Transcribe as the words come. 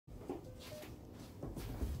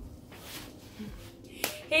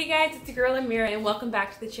Hey guys, it's your girl Amira and welcome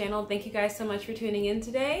back to the channel. Thank you guys so much for tuning in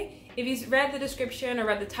today. If you read the description or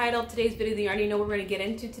read the title of today's video, then you already know what we're going to get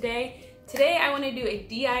into today. Today I want to do a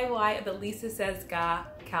DIY of the Says Gah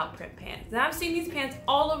cow print pants. Now I've seen these pants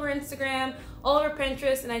all over Instagram, all over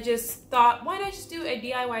Pinterest, and I just thought, why not just do a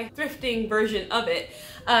DIY thrifting version of it?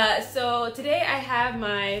 So today I have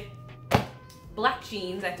my black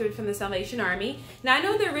jeans I thrifted from the Salvation Army. Now I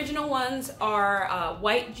know the original ones are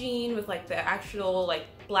white jean with like the actual like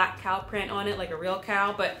black cow print on it, like a real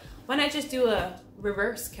cow, but why not just do a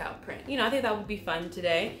reverse cow print? You know, I think that would be fun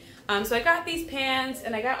today. So I got these pants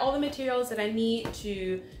and I got all the materials that I need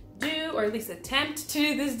to do, or at least attempt to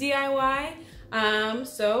do this DIY.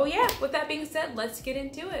 So yeah, with that being said, let's get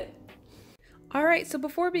into it. All right, so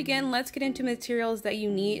before we begin, let's get into materials that you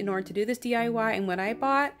need in order to do this DIY and what I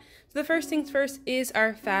bought. So the first things first is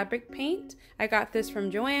our fabric paint. I got this from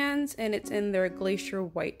Joann's and it's in their glacier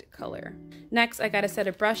white color. Next, I got a set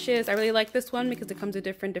of brushes. I really like this one because it comes with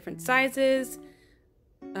different sizes.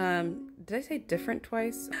 Did I say different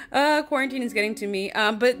twice? Quarantine is getting to me.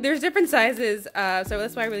 But there's different sizes, so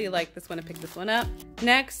that's why I really like this one. I picked this one up.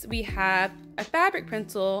 Next, we have a fabric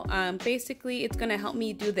pencil. Basically, it's gonna help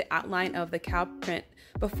me do the outline of the cow print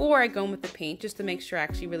before I go in with the paint, just to make sure I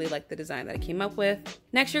actually really like the design that I came up with.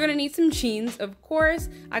 Next, you're gonna need some jeans, of course.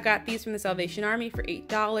 I got these from the Salvation Army for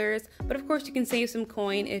 $8, but of course you can save some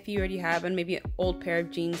coin if you already have maybe an old pair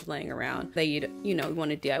of jeans laying around that you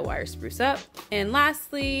want to DIY or spruce up. And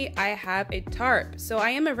lastly, I have a tarp. So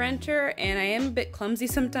I am a renter and I am a bit clumsy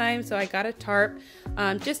sometimes, so I got a tarp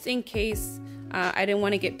just in case I didn't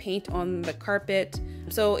want to get paint on the carpet.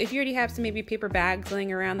 So if you already have some maybe paper bags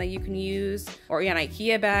laying around that you can use, or an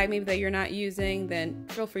IKEA bag maybe that you're not using, then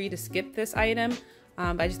feel free to skip this item.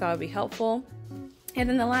 But I just thought it would be helpful. And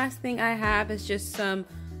then the last thing I have is just some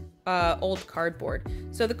old cardboard.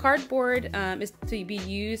 So the cardboard is to be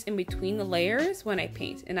used in between the layers when I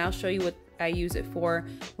paint, and I'll show you what I use it for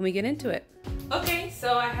when we get into it. Okay,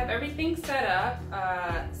 so I have everything set up.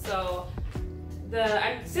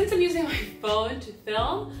 Since I'm using my phone to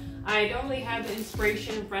film, I don't really have the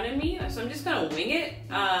inspiration in front of me, so I'm just gonna wing it.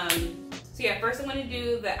 So yeah, first I'm gonna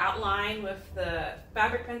do the outline with the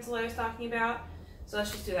fabric pencil I was talking about. So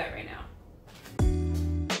let's just do that right now.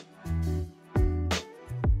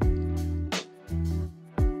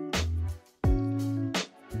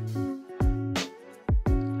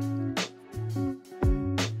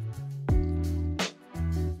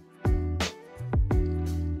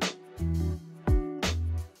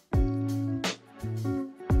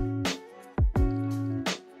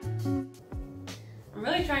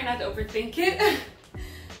 Trying not to overthink it,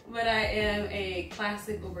 but I am a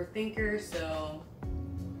classic overthinker, so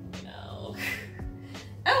no.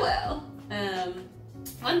 Oh well.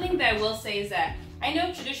 One thing that I will say is that I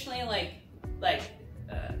know traditionally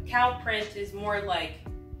cow print is more like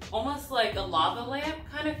almost like a lava lamp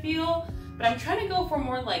kind of feel, but I'm trying to go for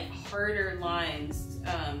more like harder lines,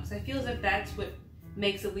 so I feel as if that's what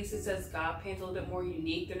makes the Says Gah pants a little bit more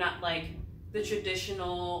unique. They're not like the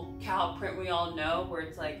traditional cow print we all know, where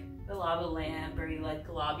it's like the lava lamp, very like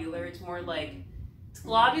globular. It's more like, it's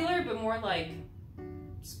globular, but more like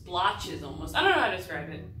splotches almost. I don't know how to describe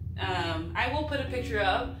it. I will put a picture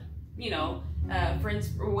of,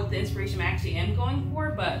 for what the inspiration I actually am going for,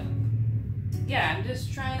 but yeah, I'm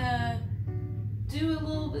just trying to do a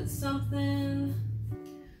little bit something.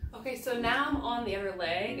 Okay, so now I'm on the other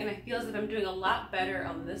leg, and I feel as if I'm doing a lot better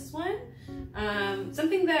on this one.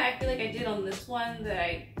 Something that I feel like I did on this one that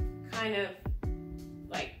I kind of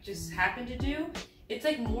like just happened to do, it's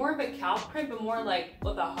like more of a cow print, but more like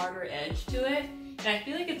with a harder edge to it. And I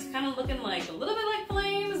feel like it's kind of looking like a little bit like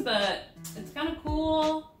flames, but it's kind of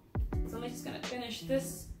cool. So I'm just gonna finish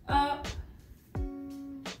this up,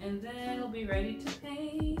 and then we'll be ready to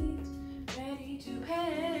paint, ready to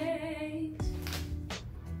paint.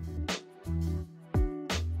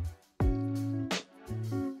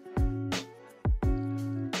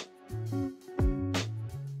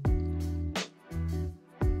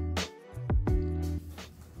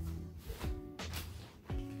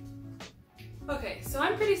 Okay, so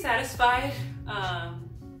I'm pretty satisfied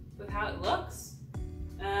with how it looks.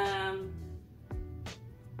 So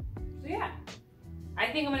yeah, I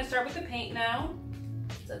think I'm gonna start with the paint now.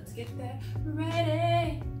 So let's get that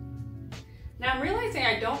ready. Now I'm realizing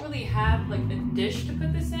I don't really have like a dish to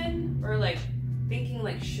put this in, or like thinking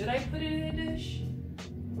like, should I put it in a dish?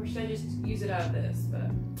 Or should I just use it out of this? But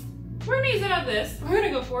we're gonna use it out of this. We're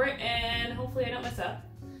gonna go for it, and hopefully I don't mess up.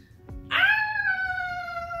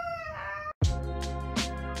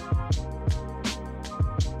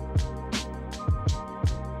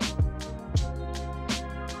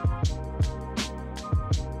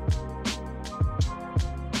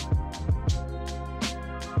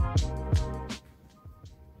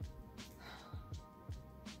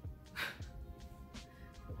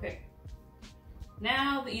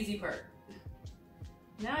 Now the easy part.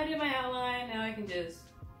 Now I do my outline, now I can just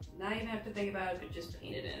not even have to think about it, but just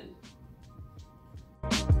paint it in.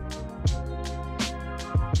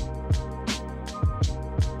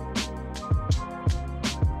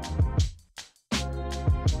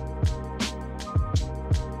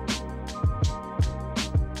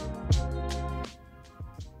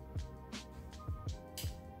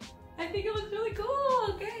 I think it looks really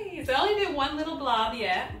cool. Okay, so I only did one little blob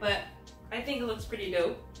yet, but I think it looks pretty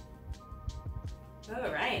dope.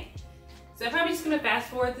 All right, so I'm probably just gonna fast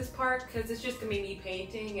forward this part because it's just gonna be me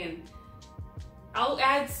painting, and I'll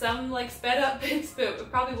add some like sped up bits, but it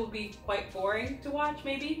probably will be quite boring to watch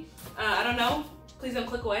maybe. I don't know, please don't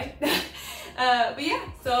click away. But yeah,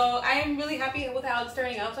 so I am really happy with how it's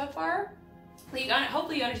turning out so far.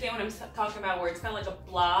 Hopefully you understand what I'm talking about, where it's kind of like a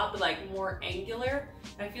blob, but like more angular.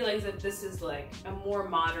 I feel like that this is like a more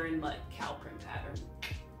modern like cow print pattern,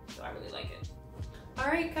 so I really like it. All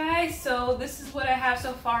right guys, so this is what I have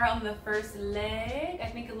so far on the first leg. I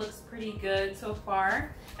think it looks pretty good so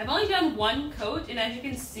far. I've only done one coat, and as you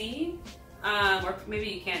can see, or maybe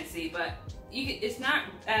you can't see, but it's not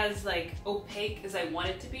as like opaque as I want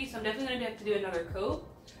it to be, so I'm definitely gonna have to do another coat.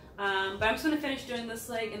 But I'm just gonna finish doing this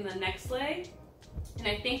leg and the next leg. And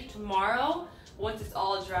I think tomorrow, once it's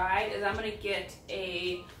all dried, is I'm gonna get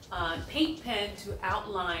a paint pen to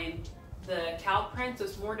outline the cow print so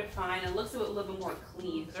it's more defined and looks a little bit more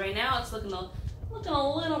clean. Because right now it's looking a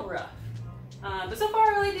little rough. But so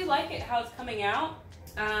far I really do like it, how it's coming out.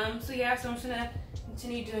 So yeah, so I'm just gonna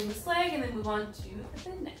continue doing this leg and then move on to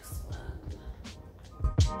the next one.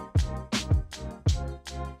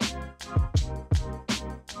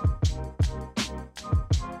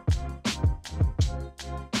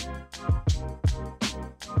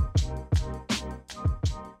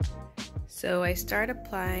 So I started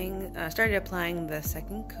applying the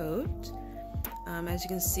second coat. As you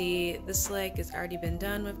can see, this leg has already been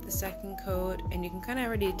done with the second coat, and you can kind of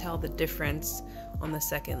already tell the difference on the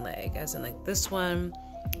second leg, as in like this one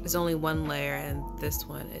is only one layer and this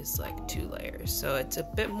one is like 2 layers. So it's a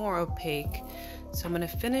bit more opaque. So I'm gonna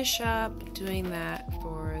finish up doing that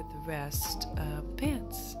for the rest of the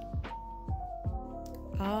pants.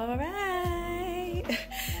 All right.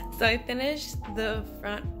 So I finished the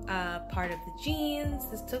front part of the jeans.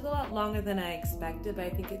 This took a lot longer than I expected, but I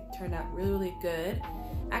think it turned out really, really good.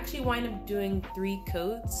 I actually wound up doing 3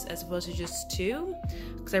 coats as opposed to just 2,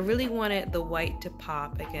 because I really wanted the white to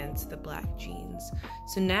pop against the black jeans.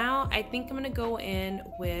 So now I think I'm gonna go in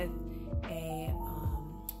with a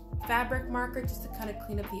fabric marker just to kind of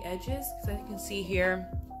clean up the edges, because as you can see here,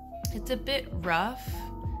 it's a bit rough.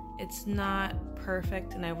 It's not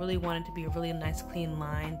perfect, and I really want it to be a really nice clean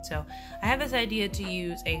line. So I have this idea to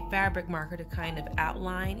use a fabric marker to kind of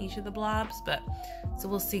outline each of the blobs, so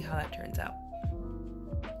we'll see how that turns out.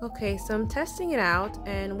 Okay, so I'm testing it out,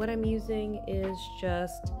 and what I'm using is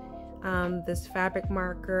just this fabric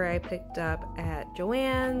marker I picked up at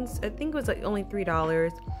Joann's. I think it was like only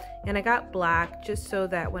 $3, and I got black just so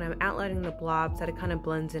that when I'm outlining the blobs that it kind of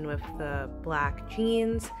blends in with the black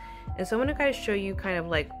jeans. And so I'm going to kind of show you kind of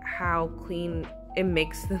like how clean it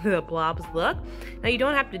makes the blobs look. Now you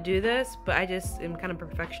don't have to do this, but I just am kind of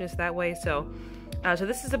perfectionist that way. So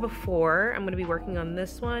this is a before. I'm going to be working on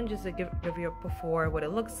this one just to give you a before, what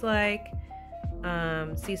it looks like.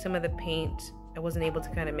 See some of the paint. I wasn't able to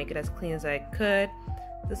kind of make it as clean as I could.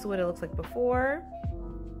 This is what it looks like before.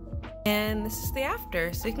 And this is the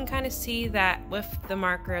after. So you can kind of see that with the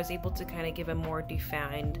marker I was able to kind of give a more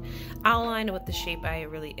defined outline with the shape I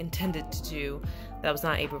really intended to do that I was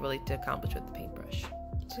not able really to accomplish with the paintbrush.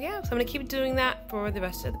 So yeah, so I'm going to keep doing that for the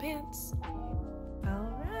rest of the pants.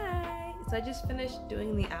 Alright, so I just finished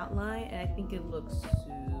doing the outline and I think it looks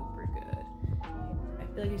super good. I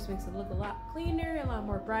feel like it just makes it look a lot cleaner, a lot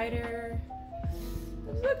more brighter.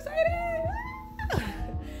 I'm so excited!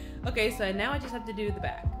 Okay, so now I just have to do the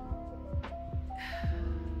back.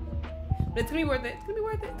 But it's gonna be worth it. It's gonna be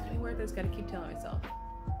worth it. It's gonna be worth it. It's gotta keep telling myself.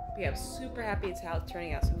 But yeah, I'm super happy it's how it's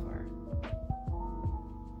turning out so far.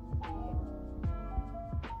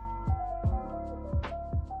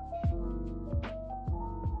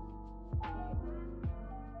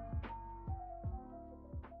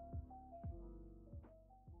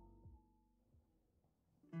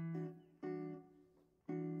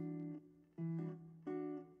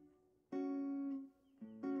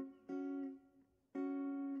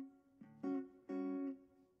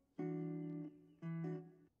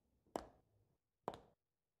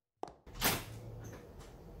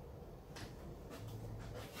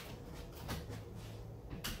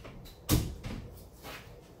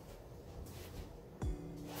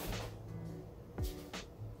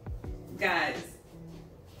 Guys,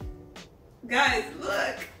 Guys,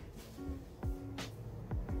 look.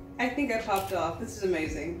 I think I popped off. This is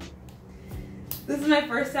amazing. This is my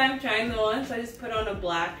first time trying the on, so I just put on a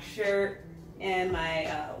black shirt and my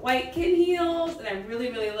white kitten heels, and I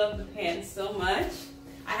really, really love the pants so much.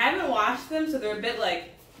 I haven't washed them, so they're a bit like,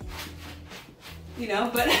 you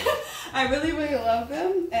know, but I really, really love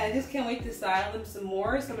them, and I just can't wait to style them some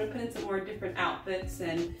more. So I'm gonna put in some more different outfits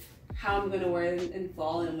and how I'm gonna wear them in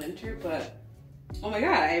fall and winter. But oh my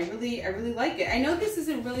god, I really like it. I know this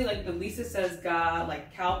isn't really like the Lisa Says Gah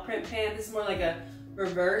like cow print pant. This is more like a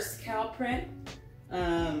reverse cow print.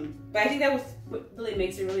 But I think that was what really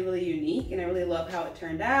makes it really, really unique, and I really love how it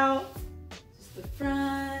turned out. Just the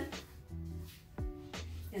front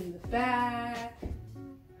and the back.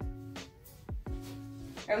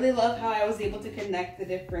 I really love how I was able to connect the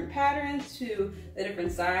different patterns to the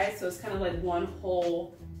different sides, so it's kind of like one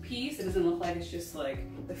whole piece. It doesn't look like it's just like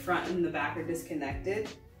the front and the back are disconnected.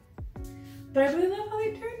 But I really love how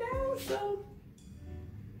they turned out, so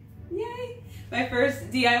yay! My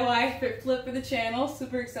first DIY thrift flip for the channel,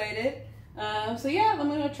 super excited. So yeah, I'm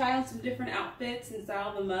gonna try on some different outfits and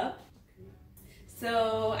style them up.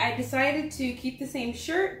 So I decided to keep the same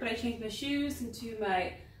shirt, but I changed my shoes into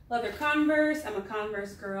my leather Converse. I'm a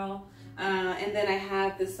Converse girl. And then I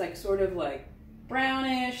have this like sort of like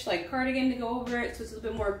brownish like cardigan to go over it, so it's a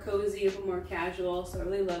little bit more cozy, a little more casual. So I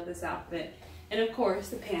really love this outfit. And of course,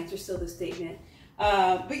 the pants are still the statement.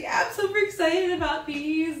 But yeah, I'm super excited about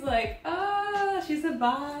these. Like, she's a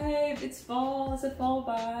vibe. It's fall. It's a fall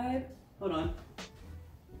vibe. Hold on.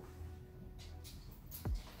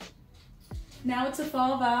 Now it's a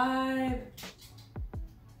fall vibe.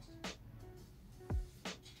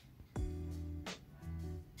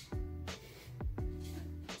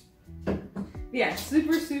 Yeah,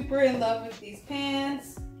 super, super in love with these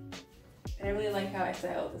pants. And I really like how I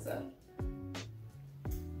styled this up.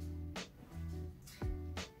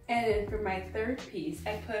 And then for my third piece,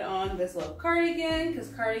 I put on this little cardigan, because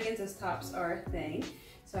cardigans as tops are a thing.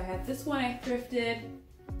 So I have this one I thrifted.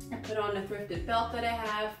 I put on a thrifted belt that I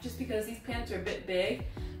have, just because these pants are a bit big.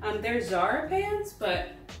 They're Zara pants, but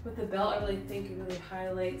with the belt, I really think it really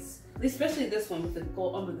highlights, especially this one with the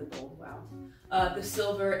gold, wow. The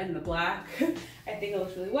silver and the black. I think it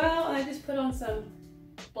looks really well. And I just put on some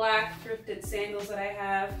black thrifted sandals that I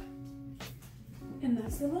have. And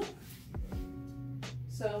that's the look.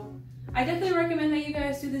 So I definitely recommend that you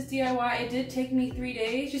guys do this DIY. It did take me 3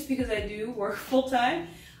 days just because I do work full time.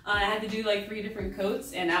 I had to do like 3 different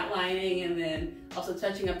coats and outlining and then also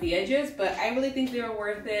touching up the edges, but I really think they were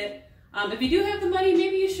worth it. If you do have the money,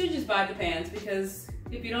 maybe you should just buy the pants, because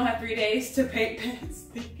if you don't have 3 days to paint pants,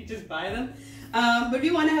 you can just buy them. But if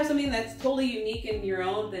you want to have something that's totally unique and your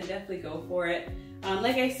own, then definitely go for it.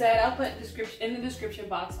 Like I said, I'll put in the description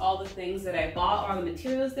box all the things that I bought, all the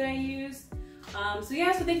materials that I used. So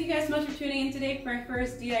yeah, so thank you guys so much for tuning in today for my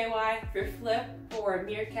first DIY thrift flip for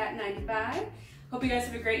Meerkat 95. Hope you guys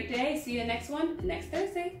have a great day. See you next one next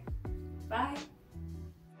Thursday. Bye.